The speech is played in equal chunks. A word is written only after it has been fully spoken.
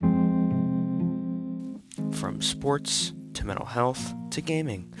from sports to mental health to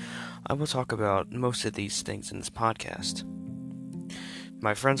gaming. I will talk about most of these things in this podcast.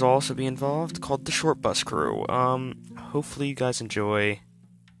 My friends will also be involved, called the Short Bus Crew. Hopefully you guys enjoy.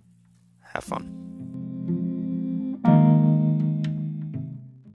 Have fun.